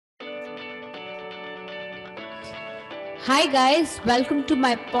Hi, guys, welcome to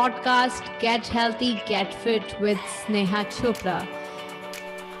my podcast Get Healthy, Get Fit with Sneha Chopra.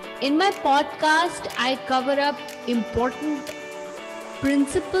 In my podcast, I cover up important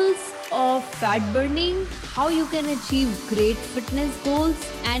principles of fat burning, how you can achieve great fitness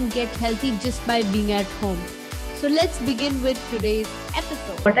goals, and get healthy just by being at home. So, let's begin with today's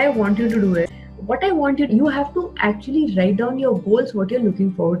episode. What I want you to do is, you have to actually write down your goals, what you're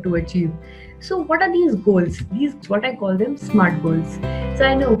looking forward to achieve. So, what are these goals? These, what I call them, SMART goals. So,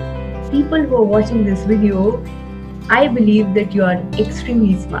 I know people who are watching this video, I believe that you are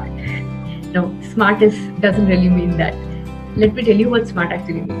extremely smart. No, smart doesn't really mean that. Let me tell you what SMART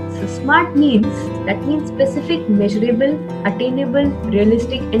actually means. So, SMART means specific, measurable, attainable,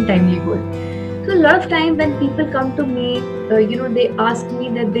 realistic, and timely goal. So a lot of time when people come to me, they ask me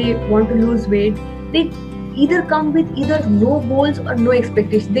that they want to lose weight. They either come with either no goals or no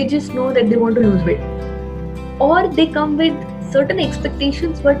expectations. They just know that they want to lose weight, or they come with certain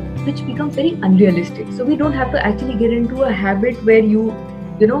expectations, but which become very unrealistic. So we don't have to actually get into a habit where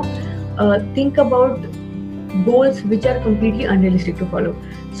think about goals which are completely unrealistic to follow.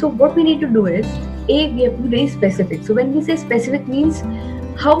 So what we need to do is, we have to be very specific. So when we say specific means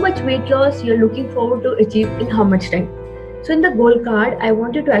how much weight loss you're looking forward to achieve in how much time. So in the goal card, I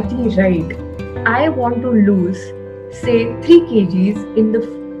want you to actually write, I want to lose, say, 3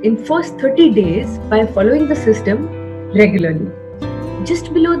 kgs in first 30 days by following the system regularly.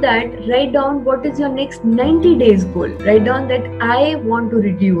 Just below that, write down what is your next 90 days goal. Write down that I want to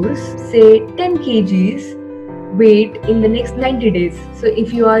reduce, say, 10 kgs weight in the next 90 days. So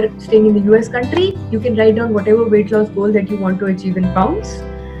if you are staying in the US country, you can write down whatever weight loss goal that you want to achieve in pounds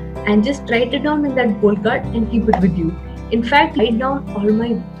and just write it down in that goal card and keep it with you. In fact, write down all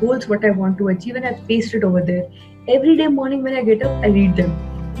my goals, what I want to achieve, and I paste it over there. Every day morning when I get up, I read them.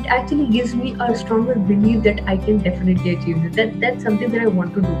 It actually gives me a stronger belief that I can definitely achieve this. That's something that I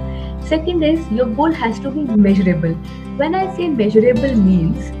want to do. Second is, your goal has to be measurable. When I say measurable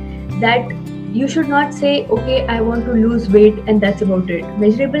means that you should not say, okay, I want to lose weight and that's about it.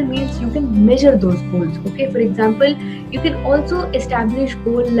 Measurable means you can measure those goals. Okay, for example, you can also establish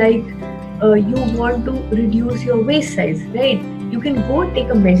goal like you want to reduce your waist size, right? You can go take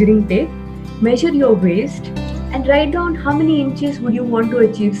a measuring tape, measure your waist, and write down how many inches would you want to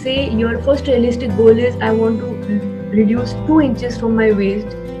achieve. Say your first realistic goal is, I want to reduce 2 inches from my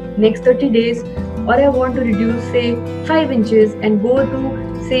waist next 30 days, or I want to reduce, say, 5 inches and go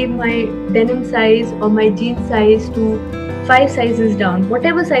to, say, my denim size or my jean size to 5 sizes down.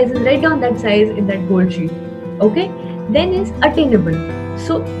 Whatever sizes, write down that size in that goal sheet. Okay? Then is attainable.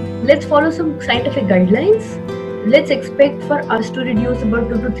 So let's follow some scientific guidelines. Let's expect for us to reduce about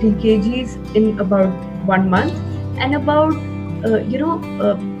 2 to 3 kgs in about 1 month, and about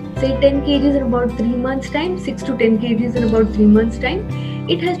say 10 kgs in about 3 months time, 6 to 10 kgs in about 3 months time.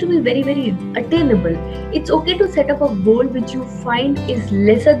 It has to be very, very attainable. It's okay to set up a goal which you find is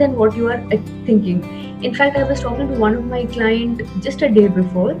lesser than what you are thinking. In fact, I was talking to one of my clients just a day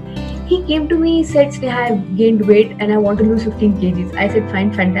before. He came to me, he said, Sneha, I've gained weight and I want to lose 15 kgs. I said,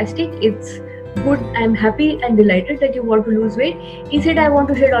 fine, fantastic. It's good. I'm happy and delighted that you want to lose weight. He said, I want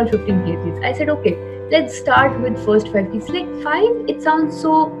to shed all 15 kgs. I said, okay, let's start with first 5 kgs. Like 5, it sounds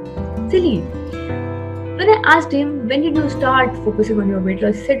so silly. When I asked him, when did you start focusing on your weight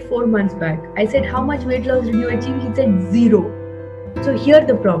loss? He said 4 months back. I said, how much weight loss did you achieve? He said 0. So here's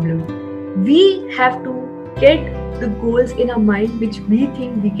the problem. We have to get the goals in our mind which we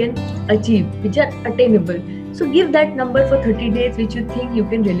think we can achieve, which are attainable. So give that number for 30 days which you think you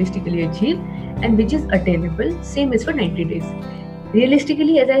can realistically achieve and which is attainable. Same as for 90 days.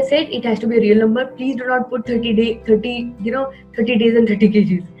 Realistically, as I said, it has to be a real number. Please do not put 30 days and 30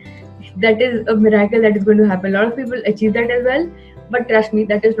 kgs. That is a miracle that is going to happen. A lot of people achieve that as well, but trust me,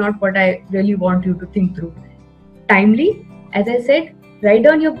 that is not what I really want you to think through. Timely, as I said, write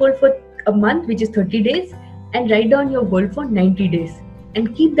down your goal for a month, which is 30 days, and write down your goal for 90 days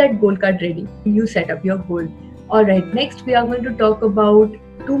and keep that goal card ready. You set up your goal. All right, next we are going to talk about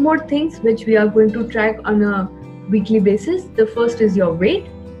 2 more things which we are going to track on a weekly basis. The first is your weight.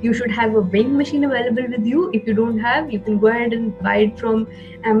 You should have a weighing machine available with you. If you don't have, you can go ahead and buy it from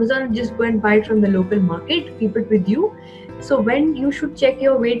Amazon, or just go and buy it from the local market. Keep it with you. So when you should check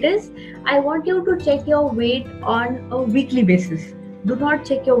your weight is, I want you to check your weight on a weekly basis. Do not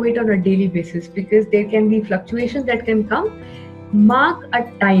check your weight on a daily basis because there can be fluctuations that can come. Mark a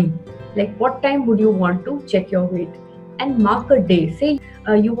time, like what time would you want to check your weight, and mark a day. Say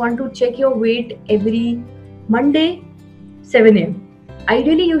you want to check your weight every Monday, 7 a.m.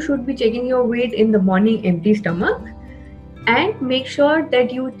 Ideally, you should be checking your weight in the morning, empty stomach, and make sure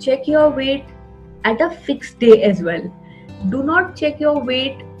that you check your weight at a fixed day as well. Do not check your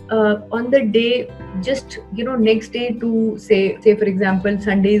weight on the day, just next day, to say for example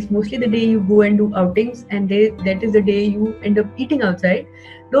Sunday is mostly the day you go and do outings, and that is the day you end up eating outside.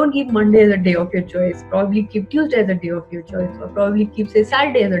 Don't keep Monday as a day of your choice. Probably keep Tuesday as a day of your choice, or probably keep say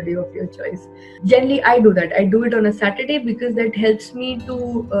Saturday as a day of your choice. Generally I do that. I do it on a Saturday because that helps me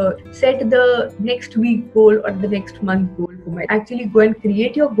to set the next week goal or the next month goal for my. Actually go and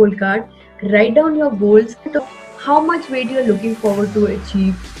create your goal card, write down your goals, how much weight you're looking forward to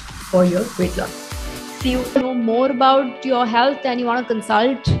achieve for your weight loss. See you. Know more about your health and you want to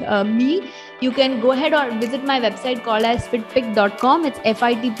consult me, you can go ahead or visit my website called as fitpic.com. It's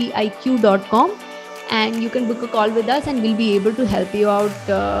fitpiq.com, and you can book a call with us and we'll be able to help you out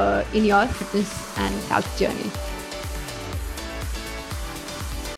in your fitness and health journey.